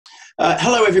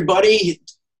Hello, everybody.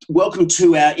 Welcome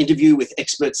to our interview with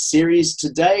experts series.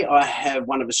 Today, I have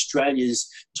one of Australia's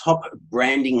top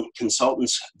branding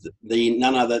consultants,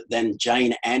 none other than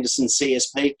Jane Anderson,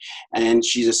 CSP, and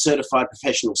she's a certified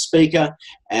professional speaker.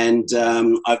 And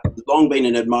I've long been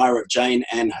an admirer of Jane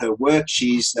and her work.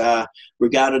 She's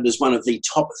regarded as one of the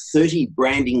top 30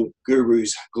 branding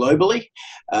gurus globally,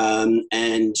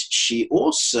 and she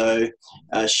also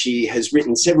she has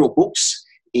written several books,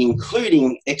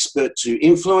 including Expert to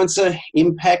Influencer,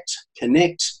 Impact,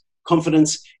 Connect,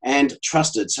 Confidence, and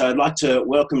Trusted. So I'd like to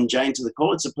welcome Jane to the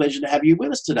call. It's a pleasure to have you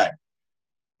with us today.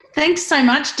 Thanks so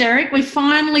much, Derek. We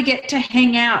finally get to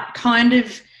hang out kind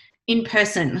of in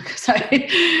person.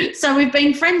 So we've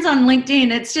been friends on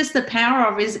LinkedIn. It's just the power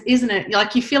of it, isn't it?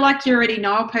 Like you feel like you already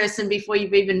know a person before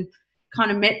you've even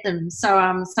kind of met them.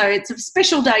 So it's a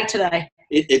special day today.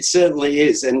 It certainly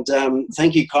is, and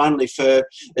thank you kindly for,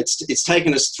 it's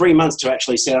taken us 3 months to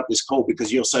actually set up this call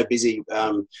because you're so busy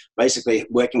basically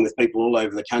working with people all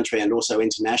over the country and also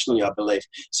internationally, I believe.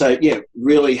 So yeah,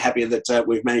 really happy that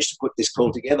we've managed to put this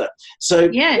call together. So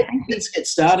yeah, let's get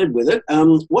started with it.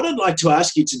 What I'd like to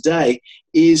ask you today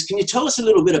is, can you tell us a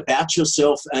little bit about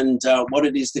yourself and what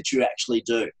it is that you actually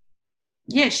do?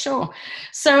 Yeah, sure.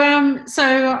 So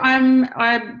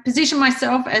I position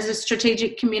myself as a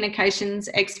strategic communications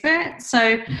expert.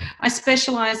 So I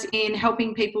specialize in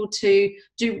helping people to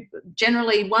do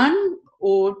generally one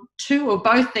or two or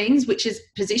both things, which is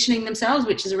positioning themselves,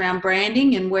 which is around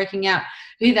branding and working out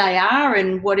who they are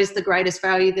and what is the greatest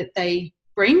value that they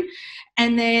bring.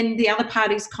 And then the other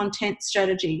part is content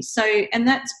strategy. So, and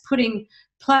that's putting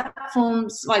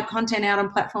platforms like content out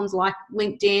on platforms like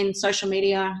LinkedIn, social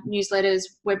media, newsletters,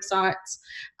 websites,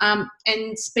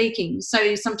 and speaking.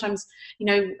 So sometimes, you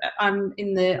know, I'm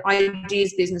in the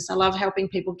ideas business. I love helping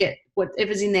people get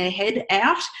whatever's in their head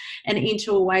out and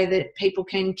into a way that people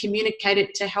can communicate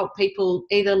it to help people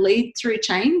either lead through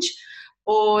change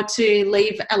or to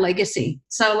leave a legacy.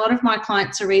 So a lot of my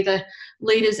clients are either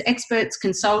leaders, experts,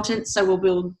 consultants. So we'll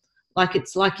build, like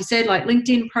it's like you said, like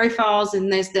LinkedIn profiles,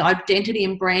 and there's the identity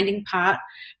and branding part.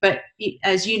 But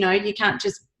as you know, you can't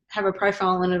just have a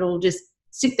profile and it'll just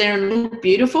sit there and look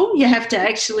beautiful. You have to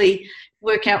actually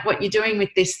work out what you're doing with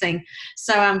this thing.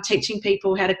 So I'm teaching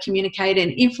people how to communicate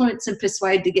and influence and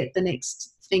persuade to get the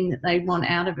next thing that they want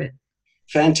out of it.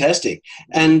 Fantastic.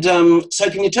 And so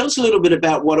can you tell us a little bit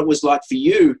about what it was like for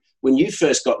you when you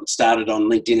first got started on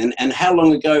LinkedIn, and how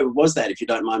long ago was that, if you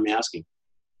don't mind me asking?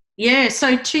 Yeah,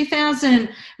 so 2000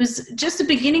 was just the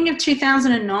beginning of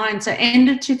 2009, so end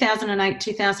of 2008,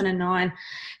 2009.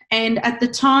 And at the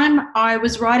time, I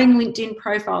was writing LinkedIn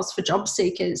profiles for job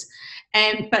seekers,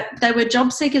 but they were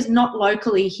job seekers not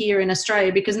locally here in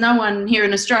Australia, because no one here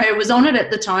in Australia was on it at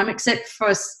the time, except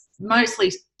for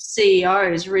mostly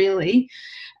CEOs, really.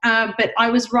 But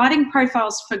I was writing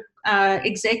profiles for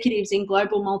executives in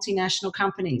global multinational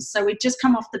companies. So we'd just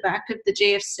come off the back of the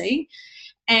GFC.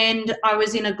 And I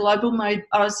was in a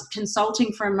I was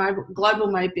consulting for a global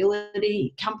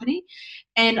mobility company,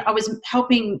 and I was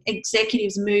helping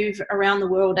executives move around the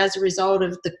world as a result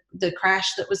of the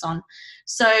crash that was on.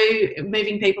 So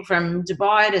moving people from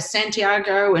Dubai to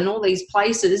Santiago and all these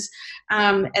places,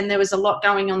 and there was a lot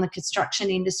going on in the construction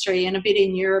industry and a bit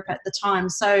in Europe at the time.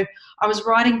 So I was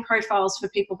writing profiles for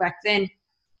people back then.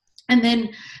 And then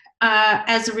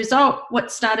as a result,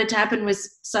 what started to happen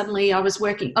was suddenly I was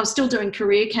still doing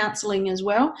career counselling as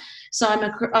well. So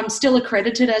I'm still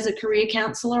accredited as a career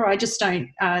counsellor. I just don't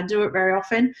do it very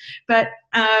often. But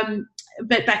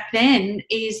back then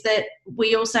is that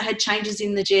we also had changes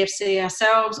in the GFC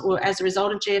ourselves, or as a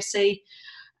result of GFC.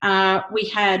 We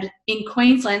had in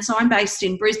Queensland, so I'm based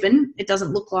in Brisbane. It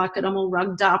doesn't look like it. I'm all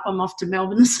rugged up. I'm off to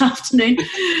Melbourne this afternoon.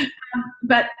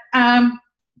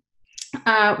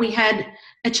 We had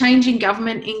a change in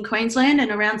government in Queensland,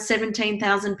 and around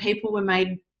 17,000 people were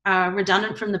made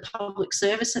redundant from the public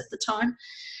service at the time.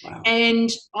 Wow. And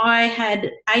I had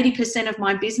 80% of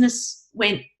my business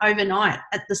went overnight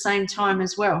at the same time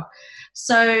as well.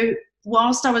 So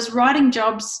whilst I was writing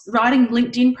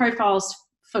LinkedIn profiles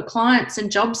for clients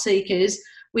and job seekers,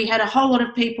 we had a whole lot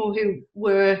of people who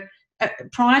were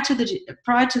prior to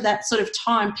that sort of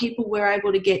time, people were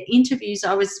able to get interviews.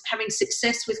 I was having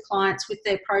success with clients with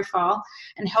their profile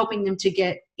and helping them to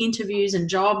get interviews and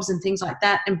jobs and things like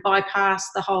that, and bypass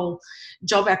the whole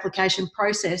job application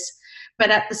process.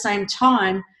 But at the same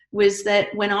time was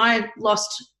that when I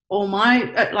lost all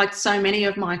my, like so many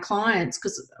of my clients,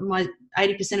 because my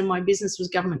 80% of my business was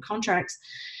government contracts,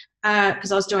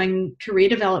 because I was doing career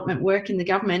development work in the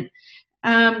government,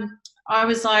 I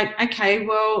was like, okay,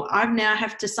 well, I now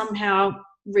have to somehow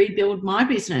rebuild my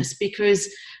business, because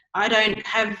I don't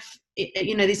have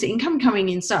this income coming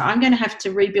in, so I'm going to have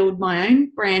to rebuild my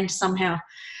own brand somehow.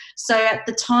 So at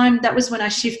the time, that was when I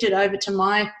shifted over to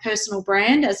my personal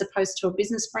brand as opposed to a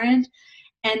business brand.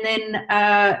 And then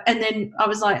I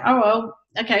was like, oh, well,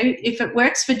 okay, if it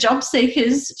works for job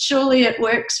seekers, surely it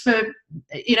works for,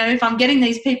 if I'm getting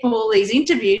these people all these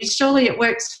interviews, surely it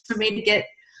works for me to get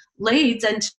leads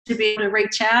and to be able to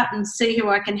reach out and see who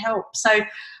I can help. So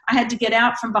I had to get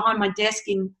out from behind my desk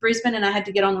in Brisbane, and I had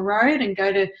to get on the road and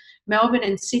go to Melbourne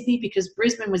and Sydney, because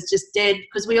Brisbane was just dead,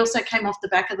 because we also came off the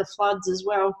back of the floods as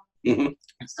well. Mm-hmm.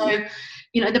 So,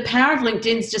 the power of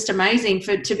LinkedIn is just amazing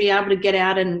to be able to get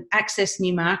out and access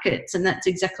new markets, and that's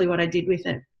exactly what I did with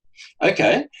it.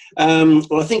 Okay.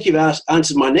 Well, I think you've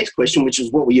answered my next question, which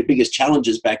is what were your biggest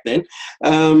challenges back then?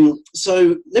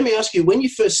 So let me ask you, when you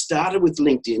first started with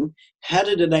LinkedIn, how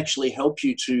did it actually help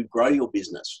you to grow your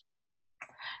business?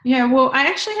 Yeah, well, I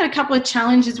actually had a couple of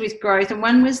challenges with growth, and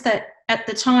one was that at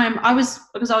the time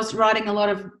because I was writing a lot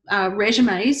of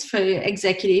resumes for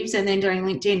executives and then doing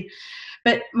LinkedIn,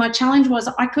 but my challenge was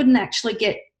I couldn't actually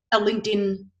get a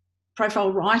LinkedIn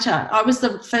profile writer. I was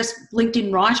the first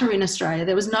LinkedIn writer in Australia.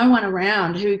 There was no one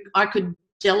around who I could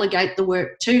delegate the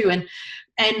work to,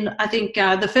 and I think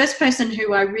the first person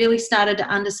who I really started to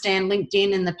understand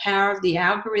LinkedIn and the power of the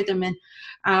algorithm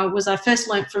was I first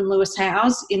learnt from Lewis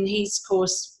Howes in his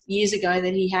course years ago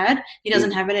that he had. He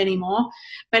doesn't have it anymore,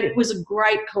 but it was a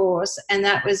great course, and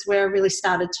that was where I really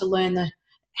started to learn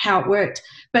how it worked.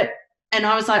 And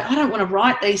I was like, I don't want to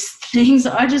write these things,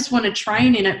 I just want to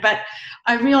train in it. But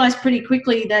I realized pretty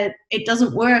quickly that it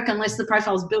doesn't work unless the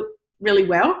profile is built really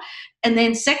well. And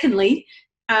then secondly,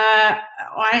 I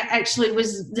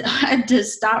had to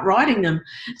start writing them.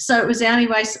 So it was the only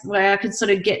way I could sort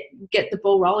of get the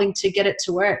ball rolling to get it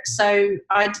to work. So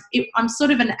I'm sort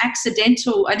of an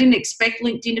accidental, I didn't expect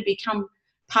LinkedIn to become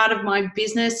part of my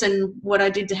business and what I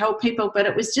did to help people, but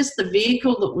it was just the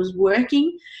vehicle that was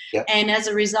working. Yep. And as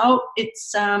a result,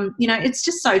 it's, it's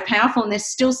just so powerful, and there's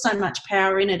still so much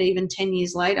power in it even 10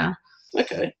 years later.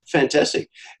 Okay, fantastic.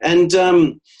 And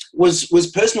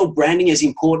was personal branding as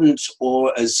important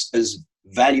or as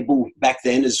valuable back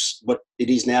then as what it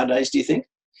is nowadays, do you think?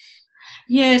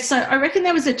 Yeah, so I reckon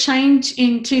there was a change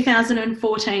in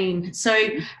 2014. So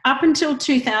up until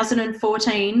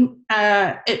 2014,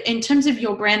 in terms of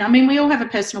your brand, I mean, we all have a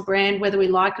personal brand, whether we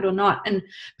like it or not, and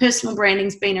personal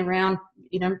branding's been around,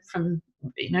 from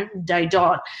day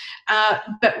dot.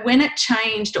 But when it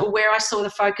changed, or where I saw the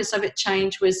focus of it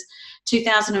change, was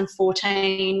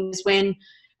 2014, was when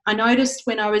I noticed,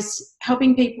 when I was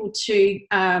helping people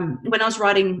when I was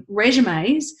writing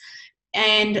resumes,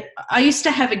 and I used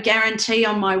to have a guarantee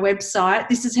on my website,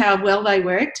 this is how well they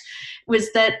worked,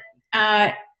 was that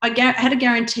I had a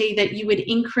guarantee that you would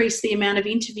increase the amount of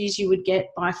interviews you would get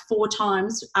by 4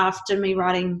 times after me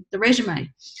writing the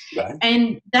resume. Right.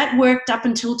 And that worked up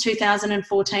until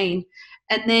 2014.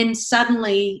 And then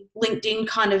suddenly LinkedIn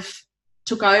kind of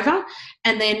took over,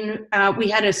 and then we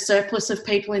had a surplus of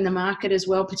people in the market as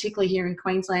well, particularly here in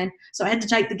Queensland. So I had to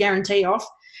take the guarantee off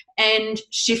and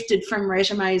shifted from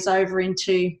resumes over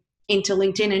into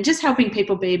LinkedIn, and just helping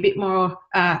people be a bit more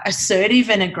assertive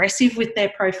and aggressive with their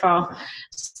profile.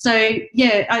 So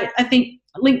yeah, I think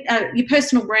your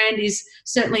personal brand is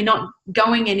certainly not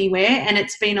going anywhere, and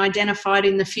it's been identified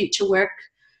in the future of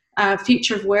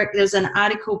work. There's an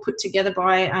article put together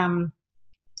by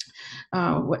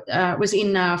was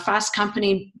in Fast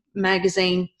Company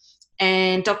magazine,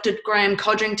 and Dr. Graham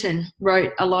Codrington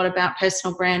wrote a lot about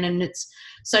personal brand, and it's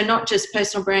so not just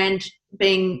personal brand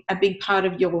being a big part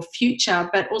of your future,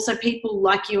 but also people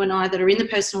like you and I that are in the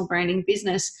personal branding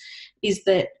business, is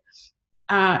that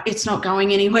it's not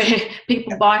going anywhere.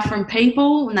 People buy from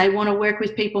people, and they want to work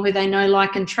with people who they know,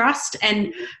 like, and trust.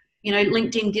 And,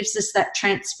 LinkedIn gives us that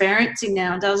transparency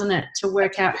now, doesn't it, to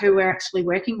work out who we're actually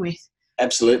working with.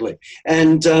 Absolutely.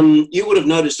 And you would have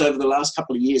noticed over the last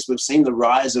couple of years, we've seen the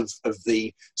rise of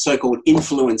the so-called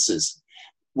influencers.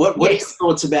 What are your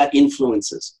thoughts about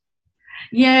influencers?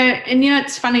 Yeah, and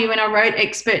it's funny, when I wrote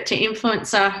Expert to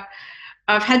Influencer,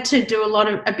 I've had to do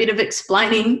a bit of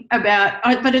explaining about,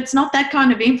 but it's not that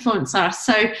kind of influencer.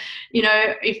 So,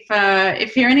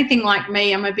 if you're anything like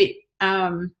me, I'm a bit,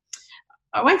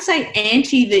 I won't say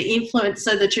anti the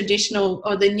influencer, the traditional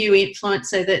or the new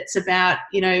influencer that's about,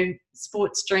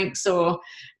 sports drinks or,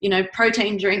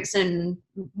 protein drinks and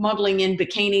modeling in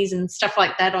bikinis and stuff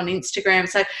like that on Instagram.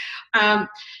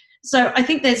 So I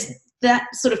think there's that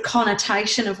sort of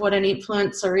connotation of what an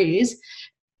influencer is.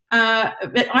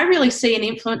 But I really see an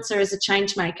influencer as a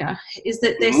change maker, is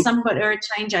that there's somebody, or a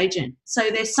change agent. So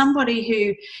there's somebody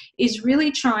who is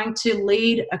really trying to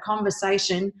lead a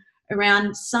conversation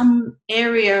around some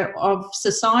area of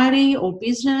society or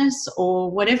business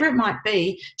or whatever it might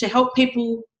be to help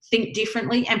people think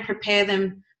differently and prepare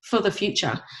them for the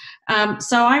future.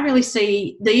 So I really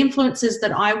see the influencers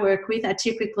that I work with are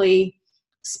typically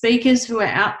speakers who are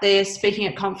out there speaking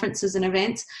at conferences and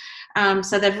events.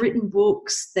 So they've written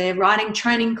books, they're writing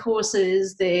training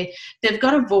courses, they've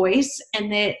got a voice, and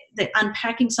they're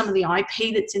unpacking some of the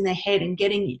IP that's in their head and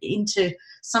getting into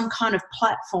some kind of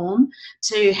platform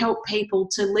to help people,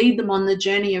 to lead them on the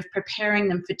journey of preparing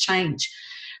them for change.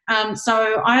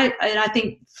 So I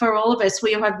think for all of us,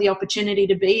 we all have the opportunity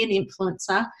to be an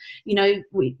influencer. You know,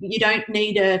 you don't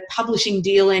need a publishing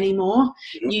deal anymore.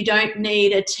 You don't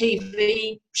need a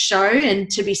TV show and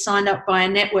to be signed up by a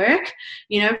network.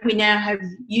 You know, we now have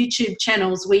YouTube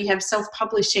channels. We have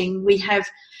self-publishing. We have,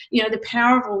 you know, the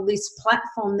power of all this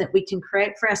platform that we can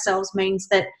create for ourselves means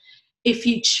that if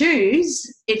you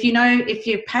choose, if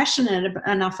you're passionate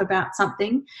enough about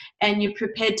something and you're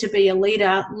prepared to be a lead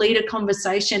a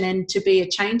conversation and to be a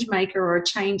change maker or a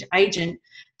change agent,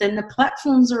 then the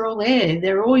platforms are all there.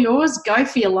 They're all yours. Go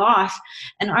for your life.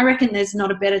 And I reckon there's not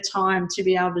a better time to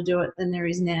be able to do it than there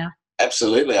is now.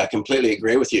 Absolutely. I completely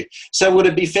agree with you. So would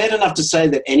it be fair enough to say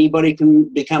that anybody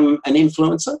can become an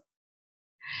influencer?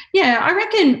 Yeah, I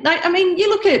reckon. I mean, you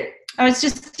look at, I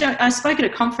spoke at a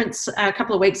conference a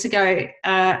couple of weeks ago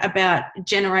about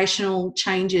generational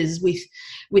changes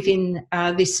within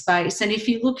this space. And if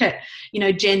you look at, you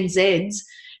know, Gen Zs,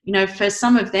 you know, for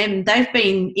some of them, they've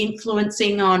been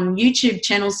influencing on YouTube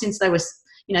channels since they were,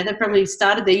 you know, they probably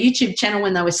started their YouTube channel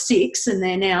when they were 6 and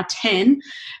they're now 10.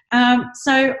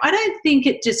 So I don't think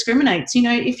it discriminates. You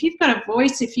know, if you've got a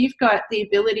voice, if you've got the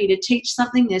ability to teach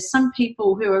something, there's some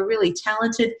people who are really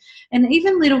talented, and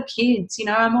even little kids. You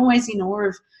know, I'm always in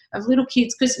awe of little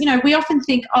kids because, you know, we often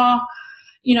think, oh,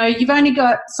 you know, you've only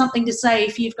got something to say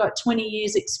if you've got 20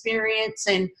 years experience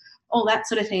and all that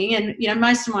sort of thing. And, you know,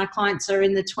 most of my clients are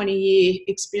in the 20-year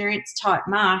experience type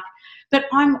mark. But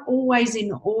I'm always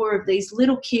in awe of these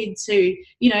little kids who,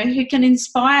 you know, who can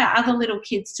inspire other little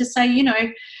kids to say,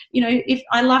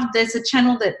 there's a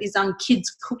channel that is on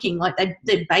kids cooking, like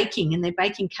they're baking and they're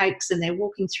baking cakes and they're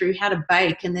walking through how to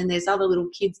bake. And then there's other little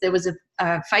kids. There was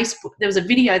there was a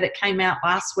video that came out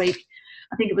last week.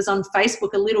 I think it was on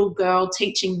Facebook, a little girl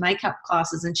teaching makeup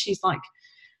classes, and she's like,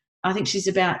 I think she's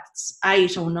about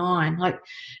 8 or 9.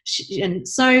 And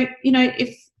so, you know,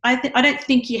 I don't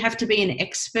think you have to be an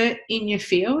expert in your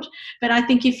field, but I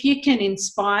think if you can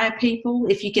inspire people,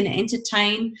 if you can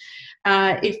entertain,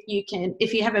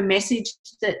 if you have a message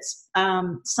that's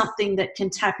something that can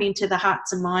tap into the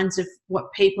hearts and minds of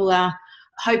what people are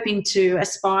hoping to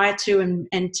aspire to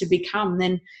and to become,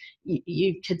 then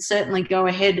you could certainly go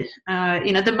ahead.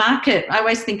 You know, the market, I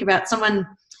always think about someone,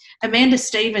 Amanda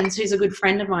Stevens, who's a good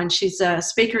friend of mine. She's a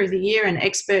Speaker of the Year and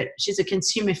expert. She's a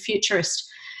consumer futurist.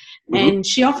 Mm-hmm. And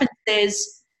she often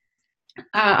says,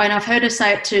 and I've heard her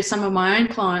say it to some of my own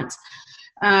clients,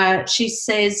 she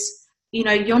says, you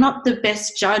know, you're not the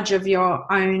best judge of your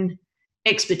own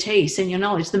expertise and your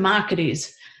knowledge. The market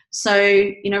is. So,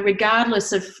 you know,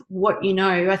 regardless of what you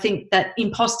know, I think that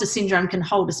imposter syndrome can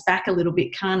hold us back a little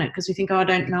bit, can't it? Because we think, oh, I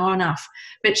don't know enough.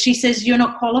 But she says you're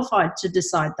not qualified to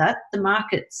decide that. The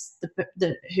market's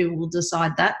who will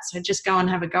decide that. So just go and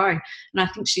have a go. And I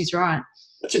think she's right.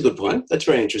 That's a good point. That's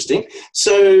very interesting.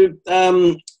 So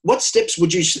what steps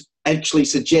would you actually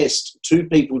suggest to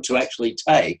people to actually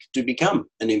take to become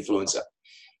an influencer?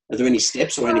 Are there any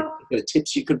steps or any particular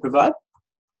tips you could provide?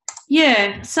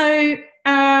 Yeah. So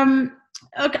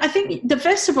I think the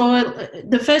first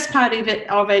part of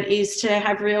it is to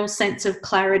have real sense of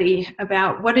clarity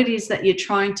about what it is that you're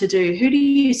trying to do. Who do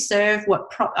you serve?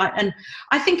 And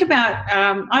I think about,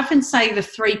 I often say the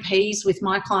 3 Ps with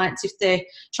my clients if they're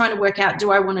trying to work out,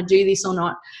 do I want to do this or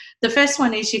not? The first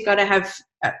one is you've got to have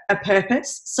a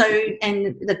purpose. So,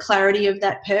 and the clarity of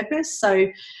that purpose. So,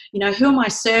 you know, who am I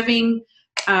serving?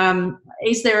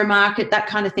 Is there a market, that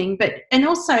kind of thing, and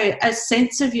also a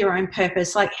sense of your own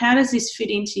purpose, like how does this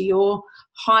fit into your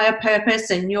higher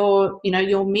purpose and your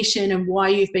mission and why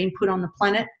you've been put on the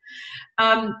planet.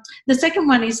 The second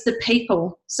one is the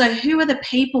people. So who are the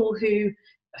people who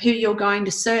you're going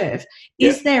to serve?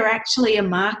 Is there actually a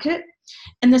market?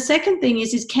 And the second thing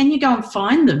is can you go and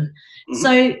find them? Mm-hmm.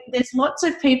 So there's lots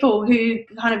of people who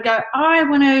kind of go, oh, I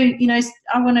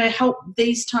want to help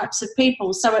these types of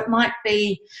people. So it might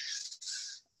be,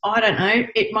 I don't know,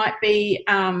 it might be,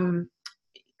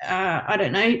 I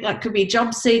don't know, like could be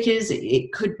job seekers.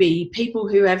 It could be people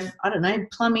who have, I don't know,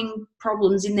 plumbing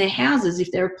problems in their houses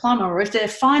if they're a plumber, or if they're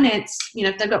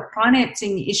if they've got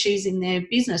financing issues in their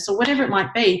business or whatever it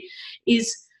might be,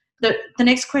 is the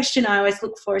next question I always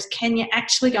look for is, can you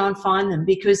actually go and find them?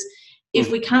 Because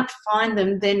if we can't find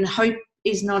them, then hope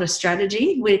is not a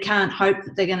strategy. We can't hope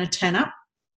that they're going to turn up.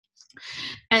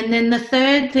 And then the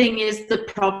third thing is the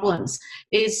problems.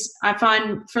 Is I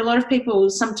find for a lot of people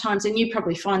sometimes, and you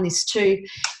probably find this too,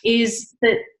 is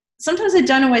that sometimes they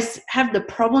don't always have the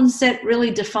problem set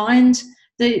really defined.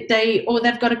 Or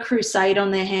they've got a crusade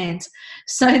on their hands.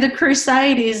 So the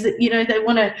crusade is that, they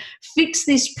want to fix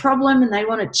this problem and they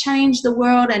want to change the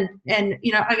world. And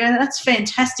I go, that's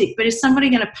fantastic. But is somebody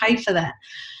going to pay for that?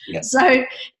 Yeah. So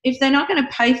if they're not going to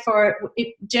pay for it,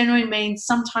 it generally means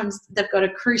sometimes they've got a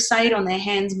crusade on their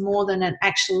hands more than an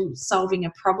actual solving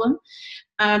a problem.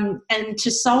 And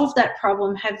to solve that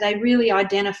problem, have they really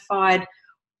identified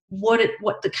what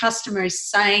the customer is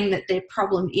saying that their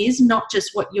problem is, not just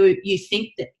what you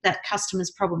think that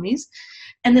customer's problem is?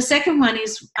 And the second one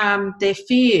is their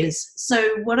fears.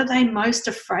 So what are they most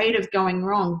afraid of going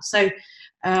wrong? So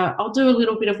I'll do a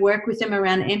little bit of work with them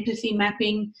around empathy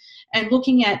mapping and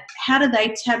looking at how do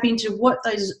they tap into what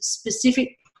those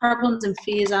specific problems and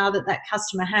fears are that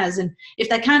customer has. And if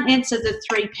they can't answer the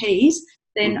 3 Ps,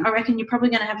 then I reckon you're probably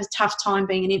going to have a tough time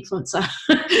being an influencer.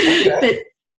 Okay.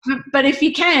 But if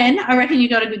you can, I reckon you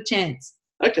got a good chance.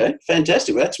 Okay,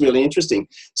 fantastic. Well, that's really interesting.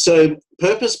 So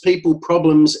purpose, people,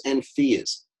 problems, and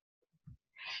fears.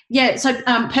 Yeah, so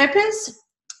purpose,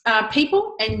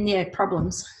 people, and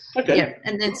problems. Okay. Yeah,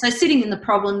 and then so sitting in the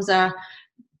problems are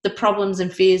the problems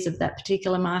and fears of that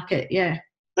particular market. Yeah.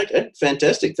 Okay,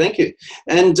 fantastic. Thank you.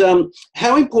 And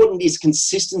how important is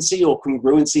consistency or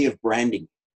congruency of branding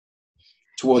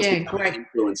towards becoming an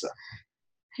influencer?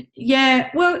 Yeah,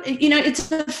 well,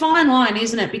 it's a fine line,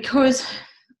 isn't it? Because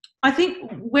I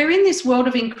think we're in this world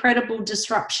of incredible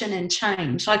disruption and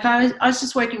change. Like I was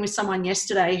just working with someone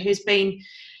yesterday who's been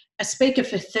a speaker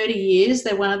for 30 years.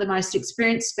 They're one of the most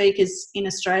experienced speakers in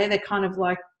Australia. They're kind of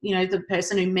like, the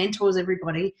person who mentors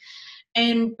everybody.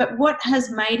 But what has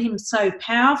made him so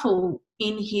powerful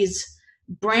in his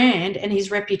brand and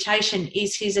his reputation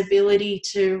is his ability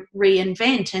to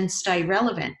reinvent and stay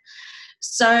relevant.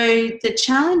 So the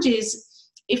challenge is,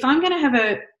 if I'm going to have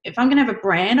a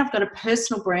brand, I've got a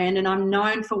personal brand and I'm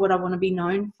known for what I want to be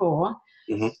known for.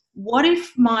 Mm-hmm. What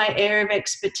if my area of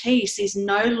expertise is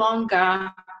no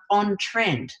longer on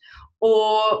trend?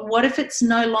 Or what if it's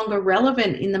no longer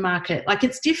relevant in the market? Like,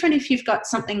 it's different if you've got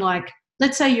something like,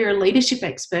 let's say you're a leadership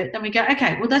expert, then we go,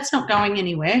 okay, well, that's not going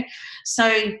anywhere.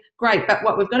 So great. But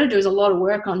what we've got to do is a lot of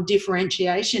work on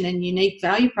differentiation and unique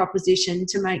value proposition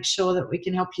to make sure that we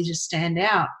can help you to stand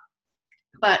out.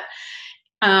 But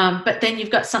then you've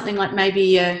got something like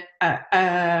maybe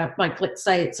like, let's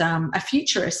say it's a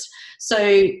futurist. So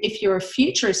if you're a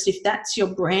futurist, if that's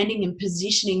your branding and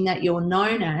positioning that you're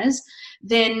known as,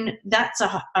 then that's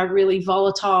a really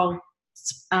volatile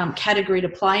category to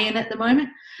play in at the moment.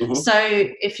 Mm-hmm. So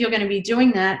if you're going to be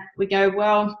doing that, we go,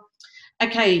 well,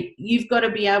 okay, you've got to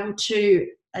be able to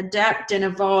adapt and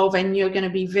evolve, and you're going to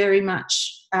be very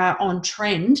much on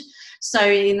trend. So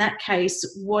in that case,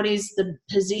 what is the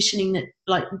positioning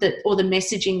or the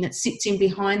messaging that sits in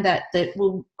behind that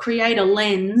will create a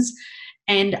lens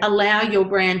and allow your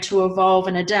brand to evolve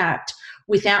and adapt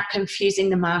without confusing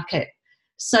the market?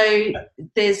 So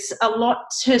there's a lot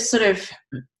to sort of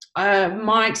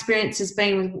my experience has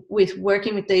been with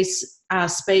working with these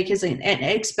speakers and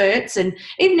experts, and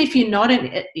even if you're not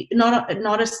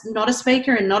a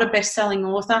speaker and not a best-selling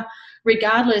author,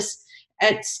 regardless,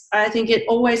 I think it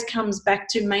always comes back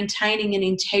to maintaining an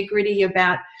integrity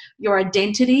about your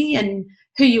identity and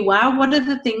who you are. What are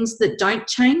the things that don't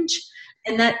change?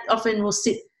 And that often will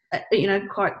sit,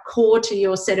 quite core to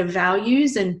your set of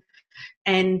values and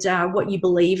what you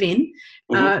believe in.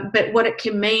 Mm-hmm. But what it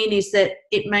can mean is that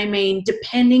it may mean,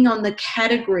 depending on the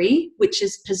category, which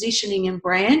is positioning and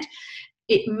brand,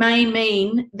 it may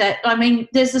mean that,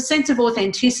 there's a sense of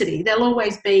authenticity. There'll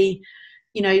always be,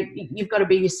 you've got to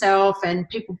be yourself, and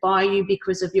people buy you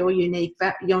because of your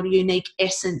unique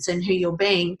essence and who you're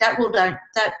being. That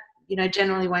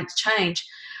generally won't change.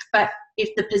 But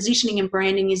if the positioning and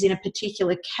branding is in a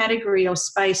particular category or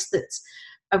space that's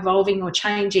evolving or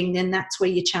changing, then that's where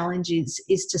your challenge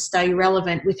is to stay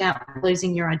relevant without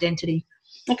losing your identity.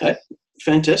 Okay,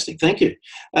 fantastic. Thank you.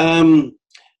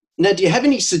 Now, do you have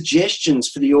any suggestions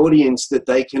for the audience that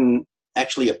they can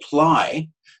actually apply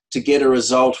to get a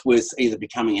result with either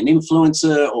becoming an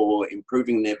influencer or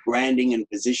improving their branding and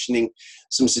positioning?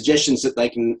 Some suggestions that they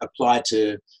can apply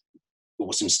to,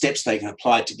 or some steps they can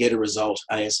apply to get a result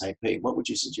ASAP. What would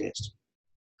you suggest?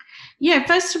 Yeah,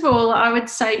 first of all, I would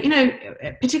say,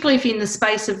 particularly if you're in the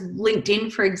space of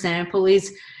LinkedIn, for example,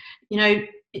 is,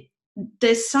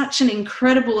 there's such an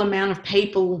incredible amount of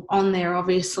people on there,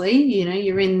 obviously. You know,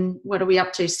 you're in, what are we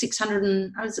up to?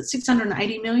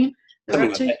 680 million? They're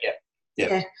up to? Like that,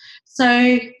 yeah.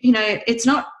 So, you know, it's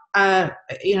not,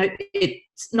 you know,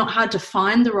 it's not hard to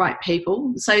find the right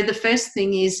people. So the first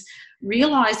thing is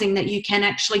realizing that you can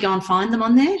actually go and find them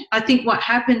on there. I think what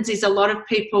happens is a lot of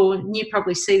people, and you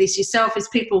probably see this yourself, is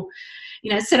people,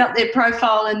 you know, set up their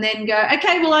profile and then go,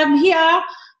 okay, well, I'm here,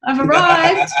 I've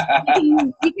arrived,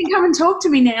 you can come and talk to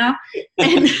me now.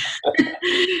 And,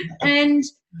 and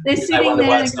they're sitting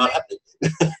there.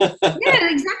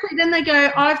 Yeah, exactly. Then they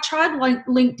go, I've tried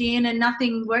LinkedIn and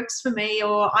nothing works for me,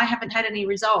 or I haven't had any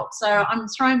results. So I'm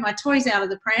throwing my toys out of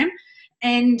the pram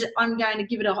and I'm going to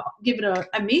give it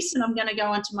a miss, and I'm going to go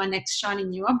on to my next shiny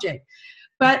new object.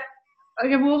 But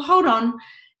okay, well, hold on.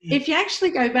 If you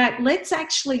actually go back, let's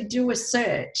actually do a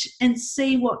search and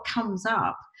see what comes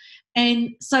up. And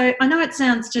so I know it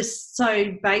sounds just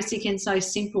so basic and so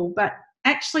simple, but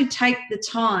actually take the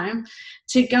time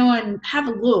to go and have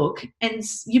a look, and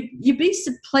you'd be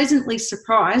pleasantly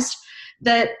surprised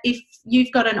that if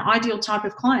you've got an ideal type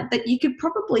of client, that you could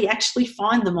probably actually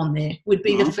find them on there, would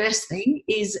be the first thing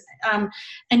is,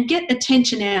 and get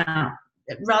attention out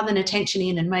rather than attention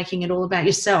in and making it all about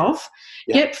yourself.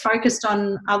 Get focused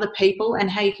on other people and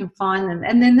how you can find them.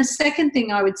 And then the second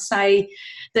thing I would say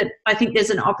that I think there's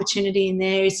an opportunity in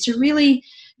there is to really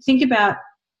think about,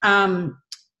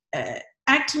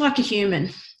 act like a human.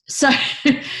 So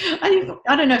I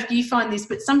don't know if you find this,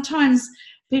 but sometimes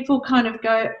people kind of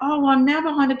go, oh, well, I'm now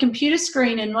behind a computer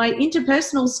screen and my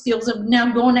interpersonal skills have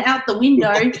now gone out the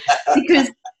window because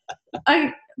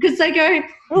they go,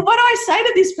 well, what do I say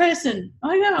to this person?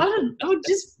 I go,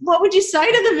 what would you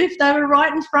say to them if they were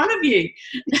right in front of you?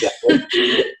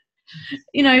 Exactly.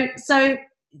 You know, so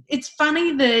it's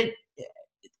funny that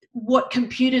what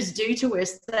computers do to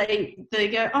us, they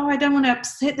go, oh, I don't want to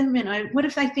upset them, you know, what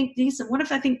if they think this and what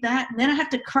if I think that, and then I have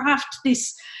to craft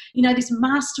this, you know, this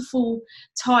masterful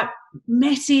type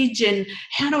message, and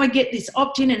how do I get this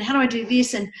opt-in and how do I do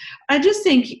this? And I just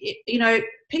think, you know,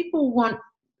 people want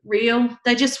real.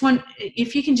 They just want,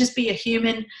 if you can just be a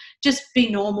human, just be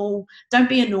normal, don't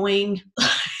be annoying.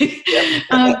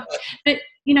 But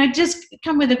you know, just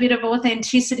come with a bit of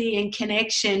authenticity and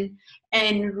connection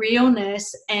and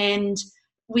realness, and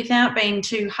without being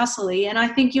too hustly. And I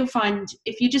think you'll find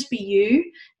if you just be you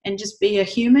and just be a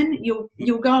human, you'll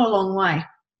go a long way.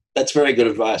 That's very good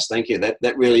advice. Thank you.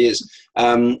 That really is.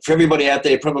 For everybody out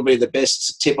there, probably the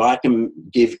best tip I can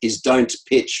give is don't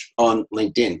pitch on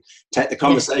LinkedIn. Take the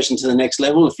conversation to the next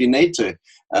level if you need to.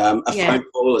 A phone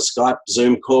call, a Skype,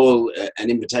 Zoom call, an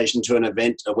invitation to an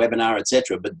event, a webinar,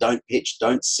 etc. But don't pitch,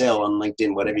 don't sell on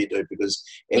LinkedIn, whatever you do, because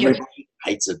everybody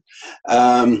hates it.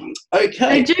 Okay.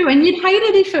 They do, and you'd hate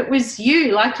it if it was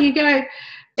you. Like you go,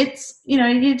 it's, you know,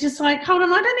 you're just like, hold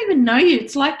on, I don't even know you.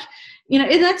 It's like, you know,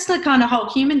 that's the kind of whole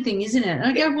human thing, isn't it? And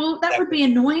I go, well, that would be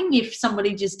annoying if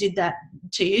somebody just did that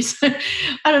to you. So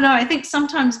I don't know. I think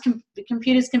sometimes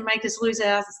computers can make us lose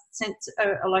our sense,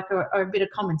 like a bit of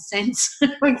common sense.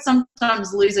 We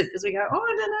sometimes lose it because we go, oh,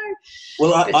 I don't know.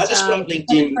 Well, I describe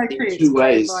LinkedIn in two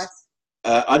ways.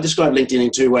 I describe LinkedIn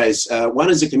in two ways. One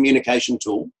is a communication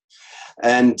tool,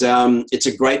 and it's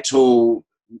a great tool,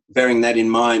 bearing that in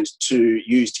mind, to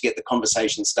use to get the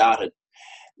conversation started.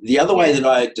 The other way that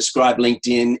I describe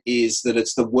LinkedIn is that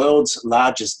it's the world's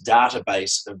largest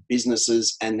database of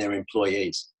businesses and their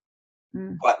employees,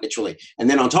 quite literally. And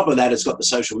then on top of that, it's got the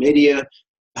social media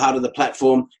part of the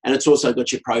platform, and it's also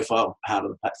got your profile part of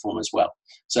the platform as well.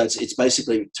 So it's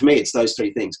basically, to me, it's those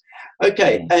three things.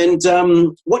 Okay, and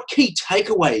what key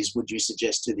takeaways would you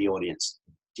suggest to the audience?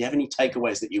 Do you have any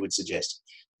takeaways that you would suggest?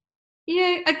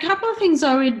 Yeah, a couple of things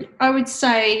I would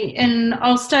say, and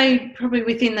I'll stay probably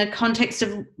within the context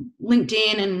of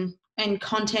LinkedIn and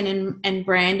content and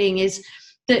branding, is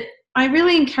that I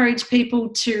really encourage people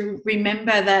to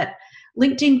remember that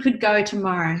LinkedIn could go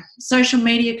tomorrow, social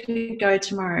media could go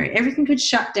tomorrow, everything could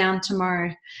shut down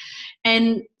tomorrow.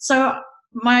 And so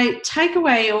my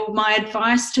takeaway or my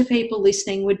advice to people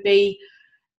listening would be,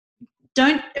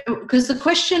 because the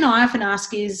question I often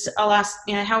ask is, I'll ask,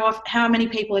 you know, how many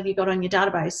people have you got on your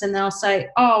database? And they'll say,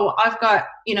 oh, I've got,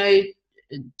 you know,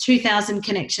 2,000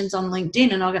 connections on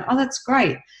LinkedIn. And I'll go, oh, that's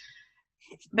great.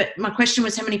 But my question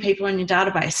was, how many people are in your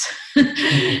database?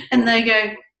 And they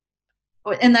go,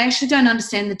 and they actually don't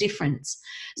understand the difference.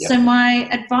 Yep. So my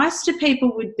advice to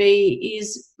people would be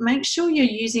is make sure you're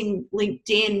using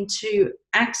LinkedIn to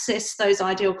access those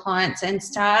ideal clients and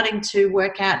starting to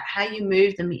work out how you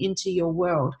move them into your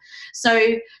world.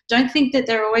 So don't think that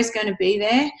they're always going to be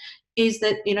there. is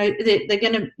that, you know, they're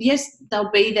going to, yes,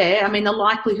 they'll be there. I mean, the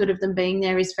likelihood of them being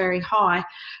there is very high,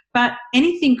 but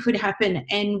anything could happen.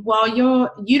 And while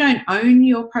you don't own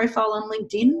your profile on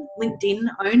LinkedIn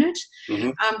own it.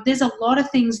 Mm-hmm. There's a lot of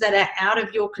things that are out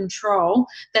of your control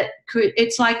that could,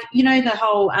 it's like, you know, the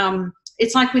whole,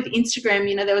 it's like with Instagram,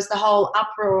 you know, there was the whole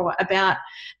uproar about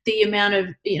the amount of,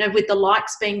 you know, with the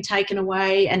likes being taken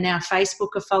away, and now Facebook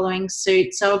are following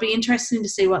suit. So it'll be interesting to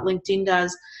see what LinkedIn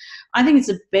does. I think it's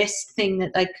the best thing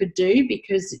that they could do,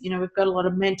 because, you know, we've got a lot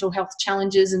of mental health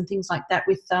challenges and things like that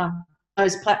with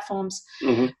those platforms.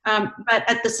 Mm-hmm. But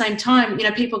at the same time, you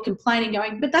know, people complaining,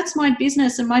 going, but that's my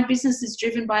business, and my business is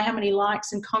driven by how many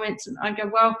likes and comments. And I go,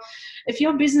 well, if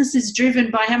your business is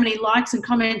driven by how many likes and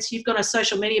comments you've got a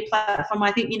social media platform,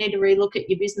 I think you need to relook at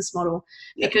your business model,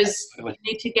 because you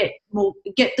need to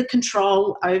get the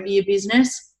control over your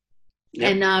business.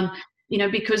 Yep. And you know,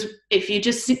 because if you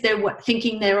just sit there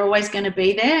thinking they're always going to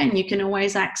be there and you can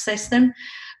always access them,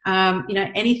 you know,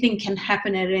 anything can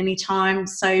happen at any time.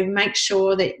 So make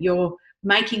sure that you're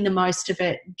making the most of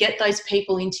it. Get those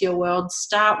people into your world,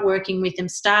 start working with them,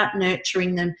 start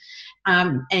nurturing them,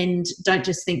 and don't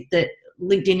just think that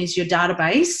LinkedIn is your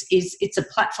database. It's a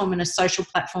platform and a social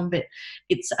platform, but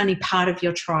it's only part of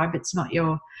your tribe. It's not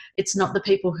the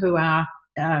people who are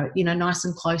you know, nice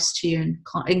and close to you,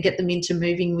 and get them into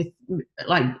moving with,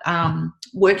 like,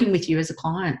 working with you as a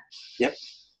client. Yep.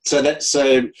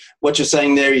 So what you're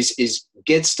saying there is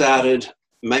get started,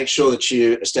 make sure that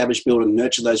you establish, build and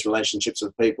nurture those relationships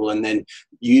with people, and then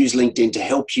use LinkedIn to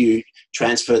help you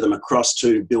transfer them across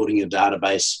to building your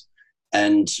database,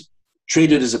 and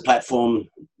treat it as a platform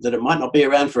that it might not be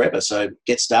around forever. So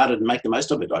get started and make the most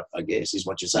of it, I guess, is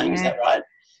what you're saying. Yeah. Is that right?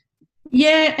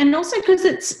 Yeah, and also because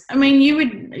it's, I mean, you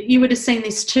would have seen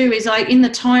this too, is in the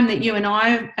time that you and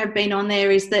I have been on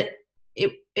there, is that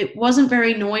it wasn't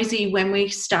very noisy when we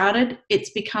started.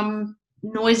 It's become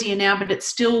noisier now, but it's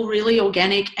still really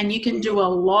organic, and you can do a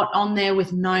lot on there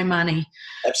with no money.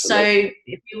 Absolutely. So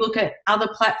if you look at other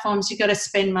platforms, you've got to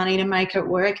spend money to make it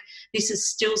work. This is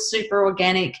still super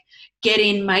organic. Get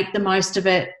in, make the most of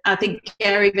it. I think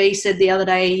Gary Vee said the other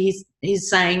day, he's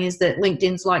saying is that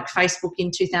LinkedIn's like Facebook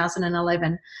in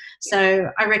 2011.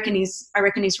 So I reckon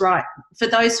he's right. For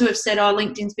those who have said, oh,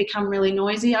 LinkedIn's become really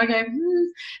noisy, I go,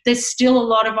 there's still a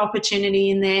lot of opportunity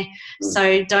in there.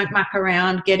 So don't muck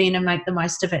around, get in and make the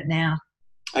most of it now.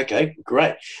 Okay,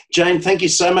 great. Jane, thank you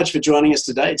so much for joining us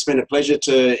today. It's been a pleasure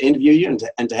to interview you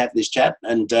and to have this chat.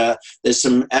 And there's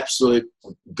some absolute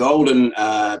golden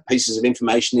pieces of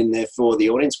information in there for the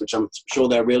audience, which I'm sure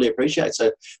they'll really appreciate.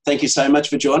 So thank you so much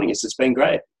for joining us. It's been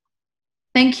great.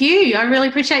 Thank you. I really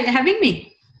appreciate you having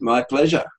me. My pleasure.